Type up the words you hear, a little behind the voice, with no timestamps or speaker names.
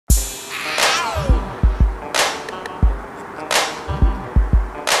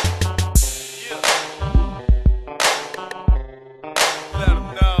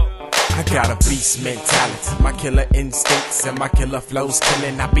got a beast mentality, my killer instincts and my killer flows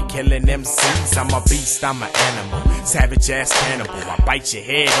killing. I be killing MCs. I'm a beast, I'm an animal, savage ass cannibal. I bite your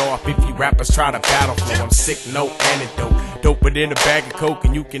head off if you rappers try to battle flow. I'm sick, no antidote. Doper than a bag of coke,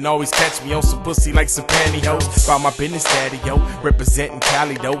 and you can always catch me on some pussy like some pantyhose. About my business, daddy, yo. Representing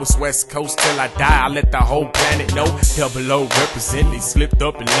Cali, though. It's West Coast till I die. I let the whole planet know. Double O represent. They slipped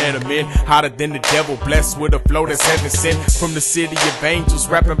up and let them in. Hotter than the devil, blessed with a flow that's heaven sent. From the city of angels,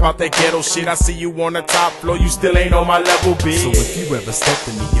 rapping about that ghetto shit. I see you on the top floor, you still ain't on my level, bitch. So if you ever step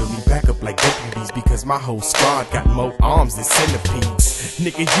to me, you'll need back up like deputies, because my whole squad got more arms than centipedes.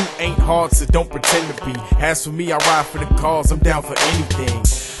 Nigga, you ain't hard, so don't pretend to be. As for me, I ride for the cause, I'm down for anything.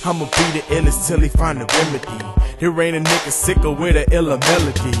 I'ma be the illest till they find a remedy. There ain't a nigga sicker with a iller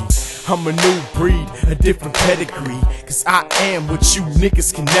melody. I'm a new breed, a different pedigree, cause I am what you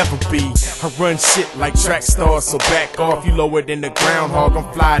niggas can never be. I run shit like track stars, so back off. You lower than the groundhog,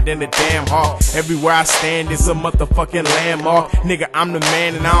 I'm flyer than the damn hawk. Everywhere I stand is a motherfucking landmark. Nigga, I'm the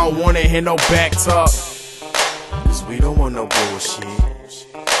man and I don't wanna hear no back talk. Cause we don't want no bullshit,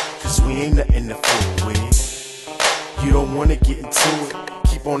 cause we ain't nothing to fool with. You don't wanna get into it,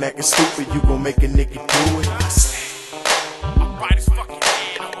 keep on acting stupid, you gon' make a nigga do it. I'll bite his fucking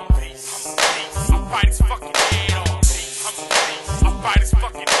head off. I'll bite his fucking head off. I'll bite his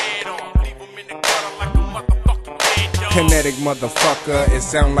fucking head off. Leave him in the gutter like a motherfucking dead dog. Kinetic motherfucker, it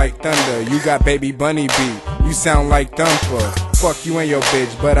sound like thunder. You got Baby Bunny beat, you sound like Thumper. Fuck you and your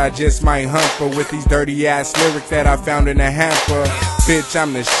bitch, but I just might hump her with these dirty ass lyrics that I found in a hamper. Bitch,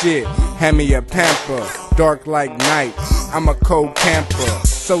 I'm the shit, hand me a pamper. Dark like night, I'm a cold camper.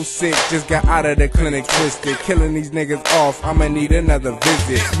 So sick, just got out of the clinic twisted. Killing these niggas off, I'ma need another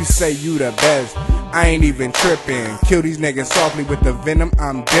visit. You say you the best, I ain't even tripping. Kill these niggas softly with the venom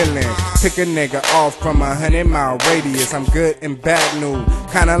I'm dealing. Pick a nigga off from 100-mile radius. I'm good in bad news,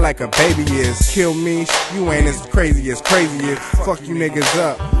 kinda like a baby is. Kill me, you ain't as crazy as fuck you niggas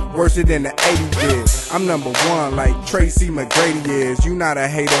up, worse than the 80s did. I'm number one like Tracy McGrady is. You not a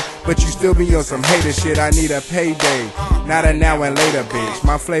hater, but you still be on some hater shit. I need a payday, not a now and later bitch.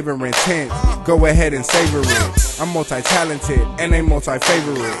 My flavor intense, go ahead and savor it. I'm multi-talented and they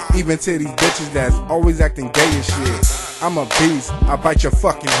multi-favorite. Even to these bitches that's always acting gay as shit. I'm a beast, I bite your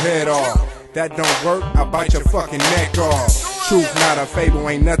fucking head off. That don't work, I bite your fucking neck off. Truth not a fable,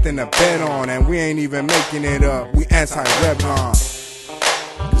 ain't nothing to bet on. And we ain't even making it up, we anti-Revlon.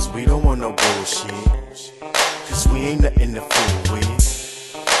 Cause we don't want no bullshit, cause we ain't nothing to fool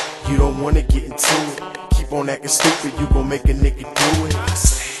with. You don't wanna get into it, keep on acting stupid, you gon' make a nigga do it.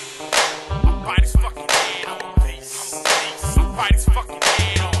 I'll bite his fucking head off. I'll bite his fucking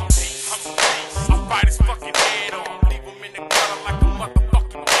head off. I'll bite his fucking head off. Leave him in the gutter like a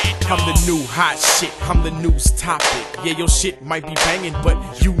motherfucking dead dog. I'm the new hot shit, I'm the news topic. Yeah, your shit might be banging, but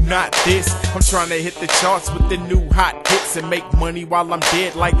you not this. I'm trying to hit the charts with the new hot hits and make money while I'm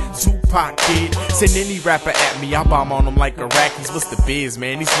dead like Tupac did. Send any rapper at me, I bomb on them like Iraqis. What's the biz,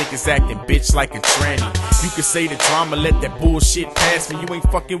 man? These niggas acting bitch like a tranny. You can say the drama, let that bullshit pass me. You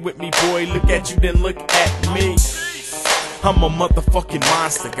ain't fucking with me, boy. Look at you, then look at me. I'm a motherfucking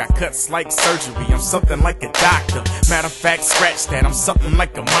monster, got cuts like surgery, I'm something like a doctor. Matter of fact, scratch that, I'm something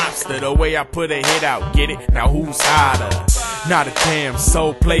like a monster. The way I put a hit out, get it? Now who's hotter? Not a damn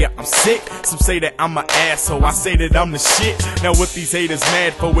soul player, I'm sick. Some say that I'm an asshole, I say that I'm the shit. Now what these haters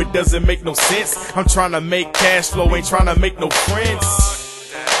mad for, it doesn't make no sense. I'm trying to make cash flow, ain't trying to make no friends.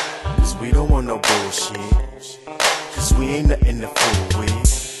 Cause we don't want no bullshit, cause we ain't nothing to fool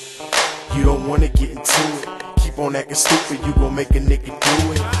with. You don't wanna get into it, keep on acting stupid, you gon' make a nigga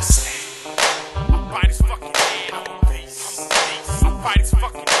do it.